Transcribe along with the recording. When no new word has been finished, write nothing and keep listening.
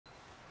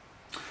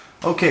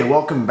Okay,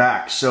 welcome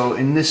back. So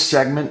in this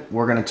segment,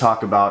 we're going to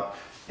talk about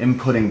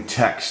inputting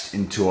text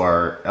into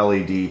our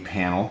LED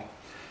panel.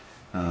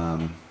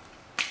 And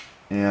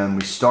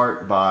we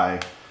start by,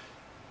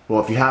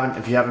 well, if you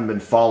haven't been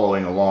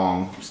following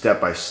along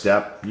step by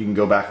step, you can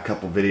go back a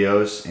couple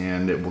videos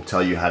and it will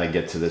tell you how to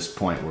get to this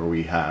point where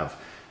we have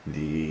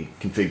the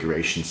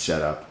configuration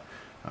set up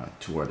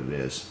to what it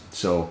is.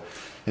 So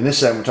in this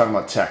segment, we're talking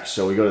about text.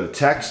 So we go to the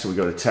text, we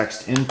go to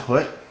text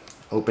input,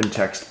 open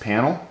text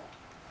panel.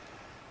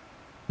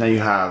 Now you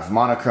have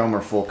monochrome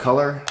or full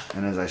color,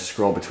 and as I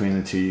scroll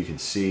between the two, you can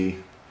see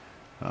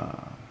I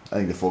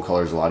think the full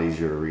color is a lot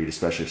easier to read,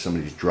 especially if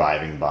somebody's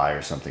driving by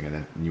or something and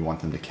then you want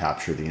them to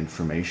capture the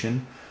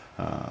information.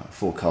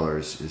 Full color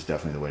is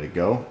definitely the way to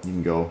go. You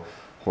can go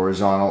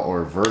horizontal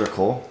or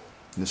vertical.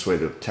 This way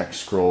the text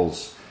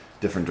scrolls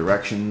different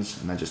directions,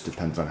 and that just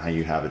depends on how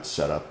you have it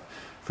set up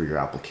for your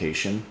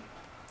application.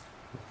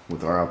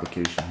 With our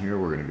application here,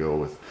 we're going to go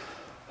with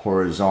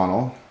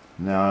horizontal.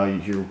 Now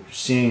you're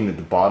seeing that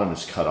the bottom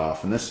is cut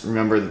off, and this,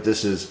 remember that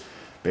this is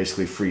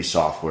basically free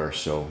software,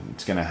 so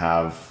it's going to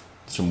have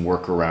some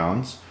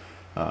workarounds.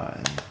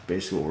 And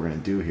basically what we're going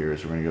to do here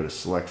is we're going to go to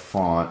select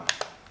font,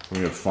 we're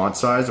going to go to font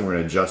size, and we're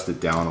going to adjust it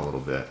down a little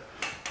bit.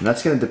 And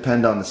that's going to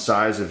depend on the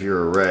size of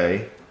your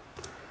array.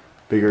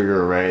 Bigger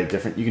your array, you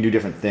can do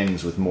different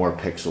things with more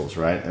pixels,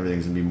 right?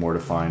 Everything's going to be more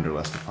defined or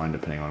less defined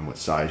depending on what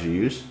size you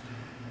use.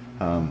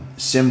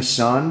 Sim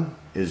Sun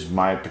is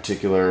my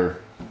particular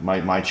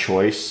my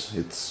choice.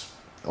 It's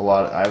a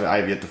lot.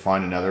 I've yet to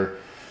find another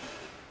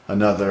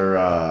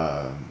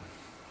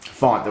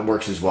font that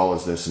works as well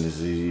as this and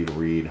is easy to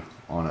read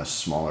on a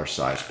smaller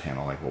size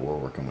panel like what we're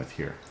working with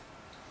here.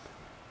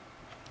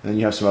 And then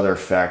you have some other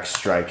effects,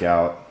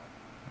 strikeout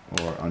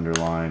or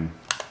underline,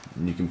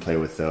 and you can play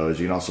with those.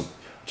 You can also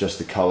adjust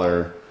the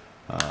color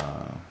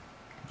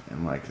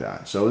and like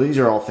that. So these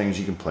are all things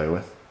you can play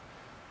with.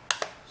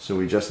 So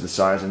we adjusted the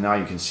size, and now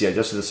you can see I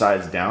adjusted the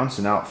size down,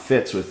 so now it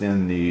fits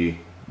within the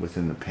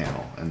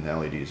panel and the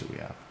LEDs that we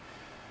have.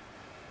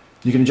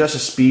 You can adjust the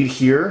speed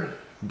here,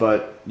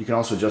 but you can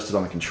also adjust it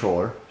on the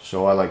controller.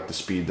 So I like the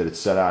speed that it's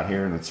set out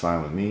here, and it's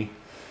fine with me.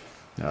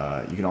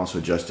 You can also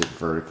adjust it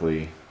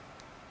vertically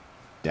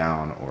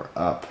down or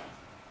up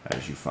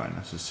as you find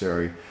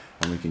necessary,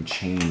 and we can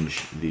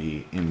change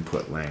the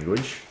input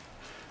language.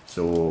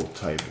 So we'll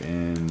type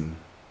in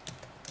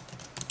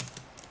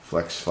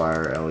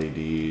Flexfire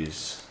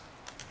LEDs.com,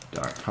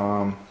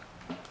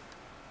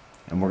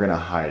 and we're going to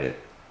hide it.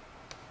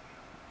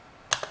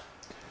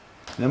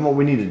 And then what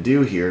we need to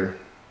do here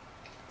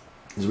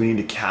is we need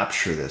to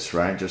capture this,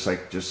 right? Just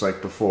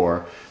like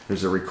before.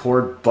 There's a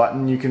record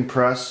button you can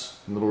press,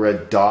 a little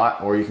red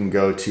dot, or you can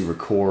go to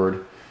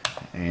record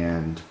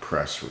and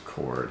press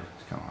record.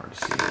 It's kind of hard to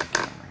see the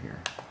camera here.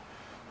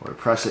 Or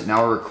press it.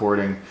 Now we're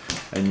recording,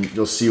 and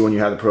you'll see when you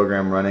have the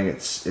program running,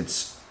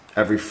 it's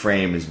every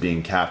frame is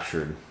being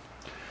captured.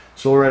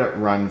 So we'll let it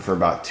run for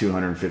about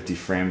 250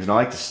 frames, and I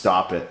like to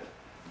stop it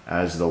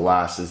as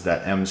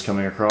that M's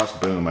coming across.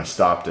 Boom, I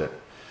stopped it.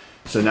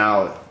 So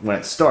now when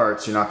it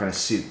starts, you're not going to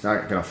see, it's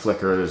not going to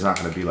flicker. There's not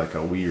going to be like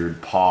a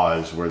weird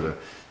pause where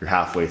you're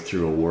halfway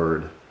through a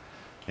word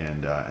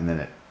and then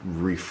it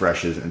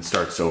refreshes and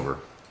starts over.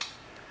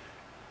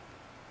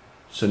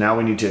 So now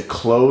we need to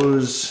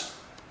close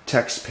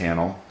text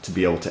panel to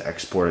be able to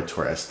export it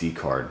to our SD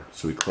card.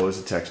 So we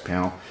close the text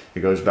panel,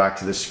 it goes back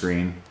to the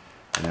screen,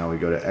 and now we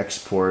go to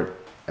export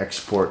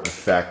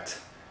effect.led,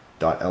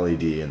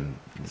 and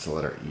it's a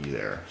letter E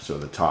there, so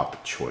the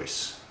top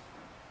choice.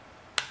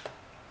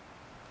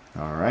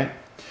 Alright,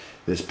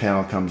 this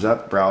panel comes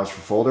up, browse for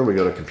folder, we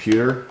go to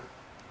computer,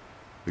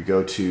 we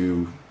go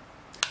to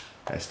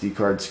SD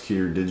card,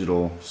 secure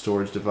digital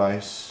storage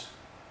device,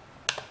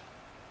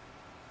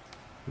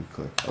 we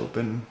click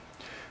open.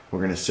 We're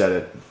going to set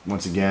it,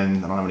 once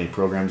again, I don't have any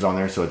programs on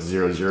there, so it's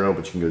 00,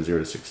 but you can go 0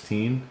 to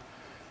 16.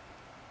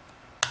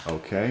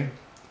 Okay,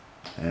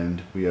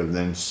 and we have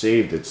then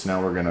saved it, so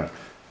now we're going to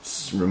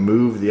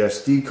remove the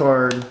SD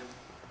card,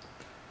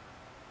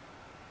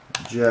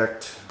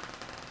 eject.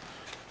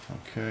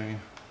 Okay.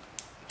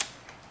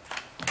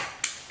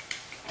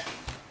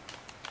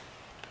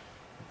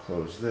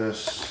 Close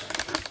this.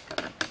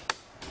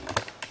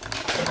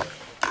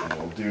 And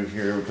we'll do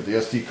here, we put the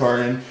SD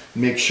card in.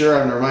 Make sure,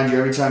 I'm going to remind you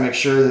every time, make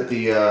sure that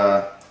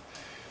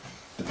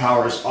the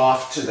power is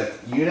off to the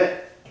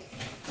unit.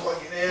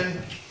 Plug it in.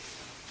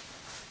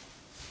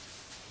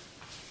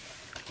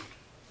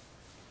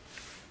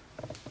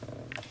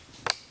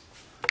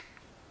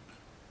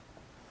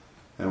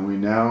 And we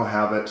now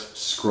have it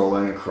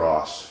scrolling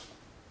across.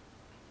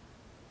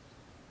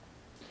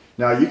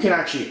 Now you can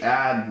actually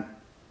add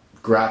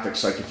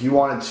graphics, like if you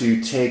wanted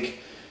to take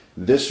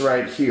this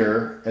right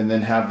here and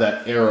then have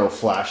that arrow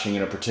flashing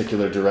in a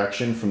particular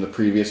direction from the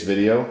previous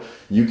video,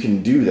 you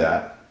can do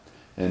that,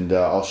 and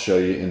I'll show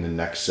you in the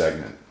next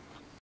segment.